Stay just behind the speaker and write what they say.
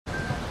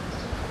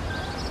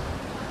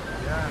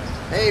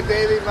Hey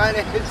baby, my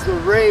name is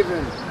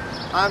TheRaven.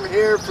 I'm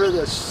here for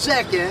the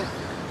second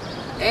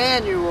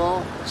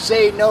annual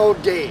Say No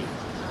Day.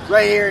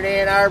 Right here in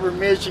Ann Arbor,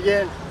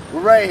 Michigan.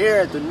 We're right here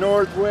at the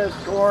northwest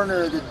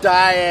corner of the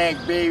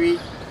Diag, baby.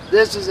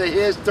 This is a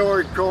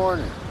historic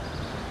corner.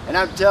 And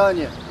I'm telling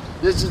you,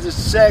 this is the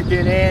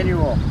second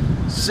annual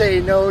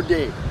Say No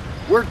Day.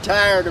 We're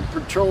tired of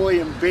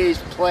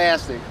petroleum-based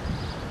plastic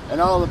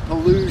and all the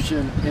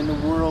pollution in the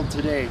world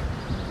today.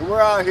 And we're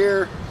out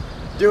here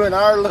doing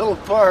our little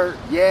part.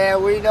 Yeah,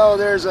 we know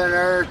there's an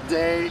Earth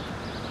Day.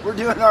 We're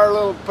doing our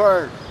little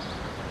part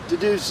to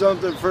do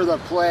something for the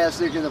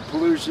plastic and the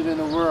pollution in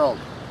the world.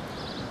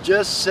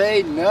 Just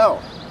say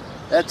no.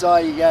 That's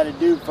all you got to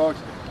do, folks.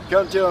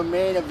 Come to a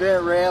main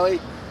event rally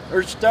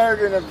or start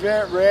an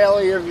event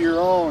rally of your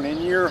own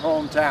in your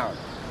hometown.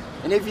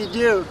 And if you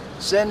do,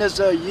 send us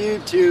a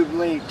YouTube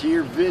link to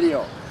your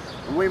video.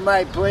 And we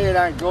might play it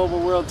on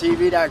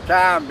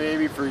globalworldtv.com,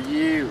 baby, for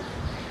you.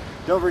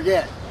 Don't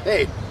forget,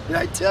 hey, did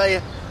I tell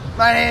you?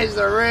 My name's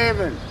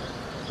TheRaven.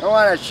 I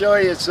want to show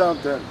you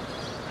something.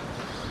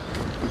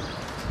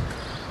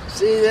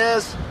 See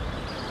this?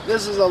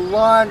 This is a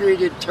laundry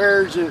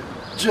detergent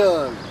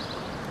jug.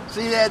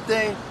 See that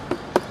thing?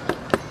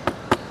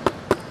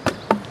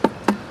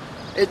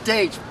 It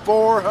takes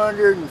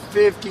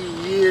 450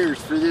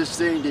 years for this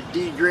thing to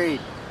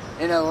degrade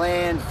in a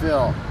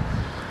landfill.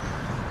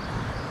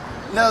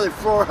 Another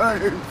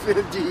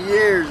 450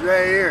 years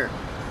right here.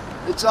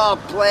 It's all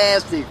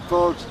plastic,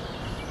 folks.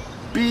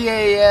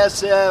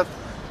 BASF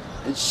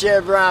and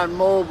Chevron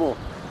Mobil,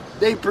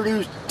 they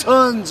produce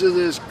tons of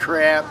this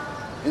crap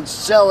and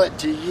sell it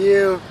to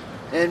you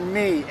and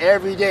me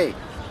every day.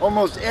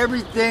 Almost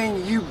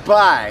everything you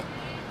buy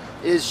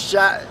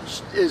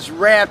is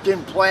wrapped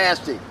in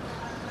plastic.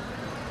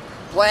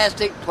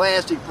 Plastic,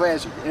 plastic,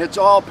 plastic. And it's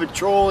all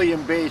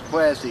petroleum-based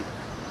plastic.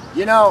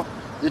 You know,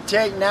 the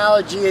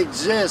technology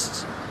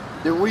exists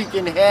that we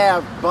can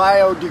have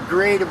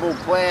biodegradable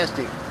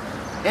plastic.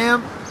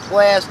 Hemp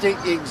plastic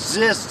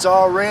exists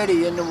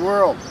already in the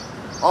world.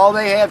 All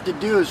they have to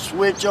do is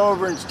switch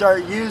over and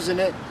start using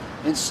it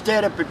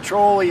instead of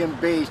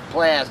petroleum-based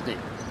plastic.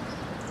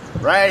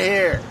 Right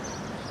here.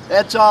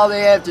 That's all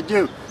they have to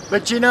do.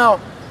 But you know,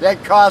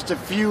 that costs a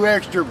few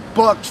extra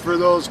bucks for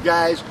those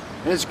guys,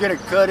 and it's going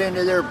to cut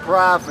into their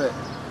profit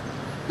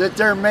that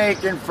they're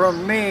making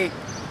from me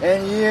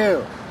and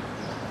you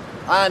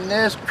on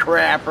this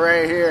crap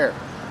right here.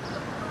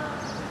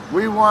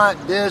 We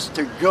want this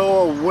to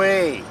go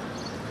away.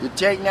 The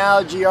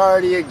technology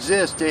already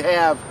exists to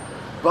have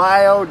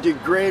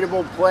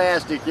biodegradable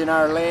plastic in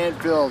our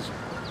landfills,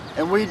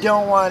 and we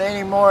don't want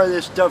any more of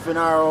this stuff in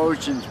our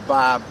oceans,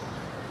 Bob.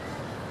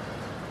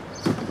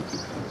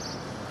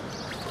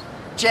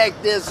 Check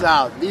this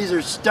out. These are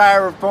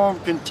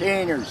styrofoam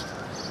containers.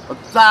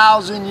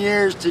 1,000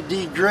 years to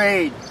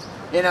degrade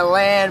in a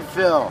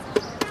landfill.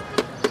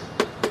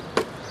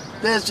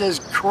 This is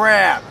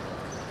crap.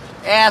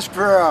 Ask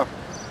for a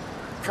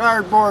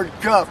cardboard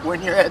cup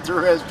when you're at the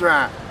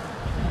restaurant.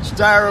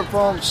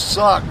 Styrofoam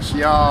sucks,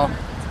 y'all.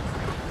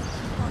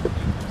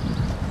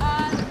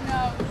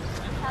 No.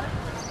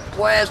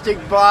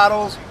 Plastic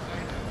bottles,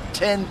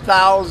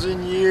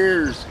 10,000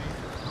 years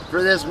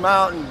for this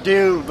Mountain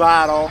Dew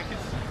bottle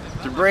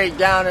to break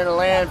down in a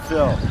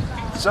landfill.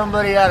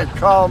 Somebody ought to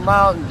call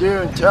Mountain Dew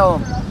and tell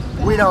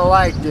them, we don't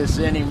like this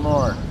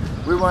anymore.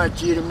 We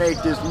want you to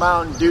make this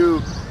Mountain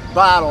Dew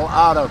bottle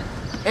out of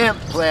hemp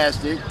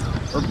plastic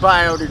or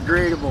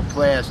biodegradable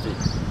plastic.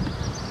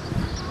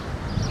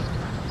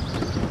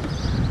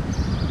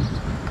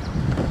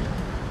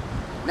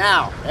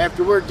 Now,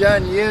 after we're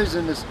done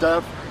using the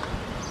stuff,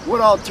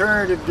 what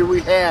alternative do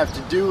we have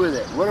to do with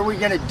it? What are we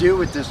going to do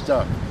with this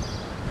stuff?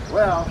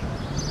 Well,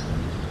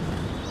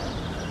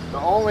 the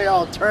only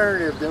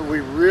alternative that we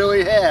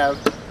really have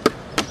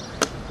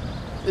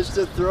is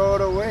to throw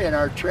it away in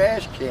our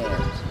trash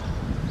cans.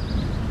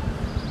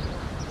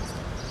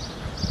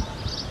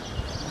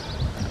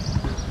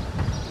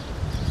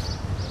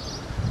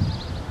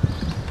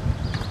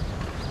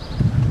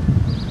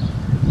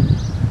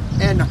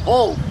 And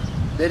hope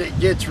that it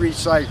gets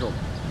recycled.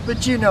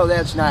 But you know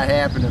that's not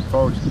happening,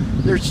 folks.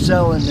 They're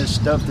selling this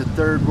stuff to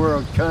third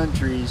world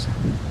countries,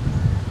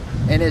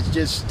 and it's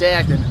just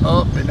stacking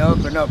up and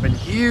up and up in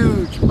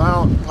huge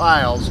mountain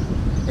piles,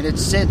 and it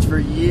sits for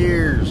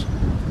years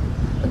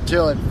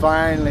until it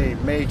finally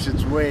makes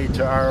its way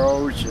to our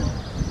ocean.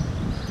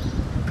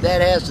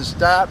 That has to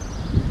stop,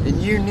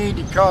 and you need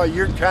to call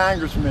your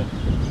congressman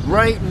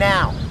right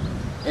now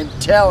and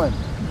tell him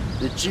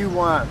that you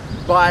want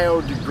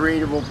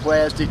biodegradable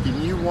plastic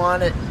and you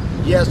want it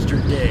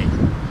yesterday.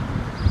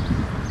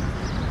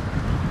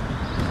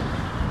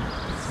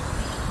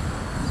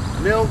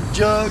 Milk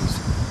jugs,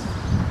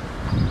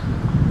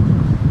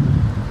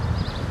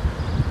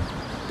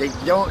 they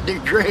don't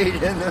degrade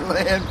in the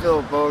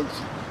landfill, folks.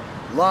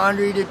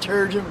 Laundry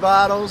detergent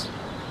bottles,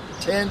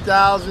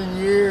 10,000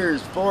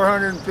 years,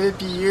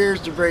 450 years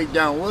to break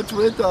down. What's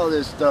with all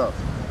this stuff?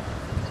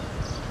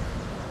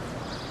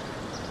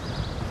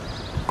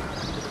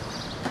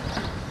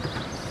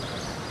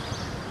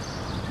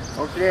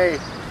 Okay,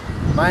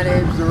 my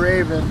name's The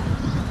Raven.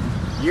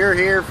 You're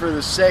here for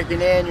the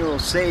second annual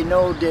Say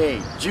No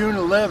Day, June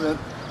 11th,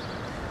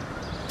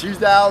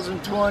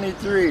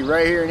 2023,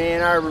 right here in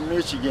Ann Arbor,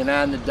 Michigan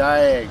on the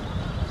Diag.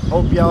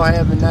 Hope y'all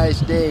have a nice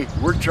day.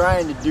 We're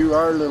trying to do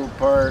our little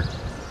part.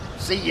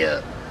 See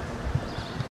ya.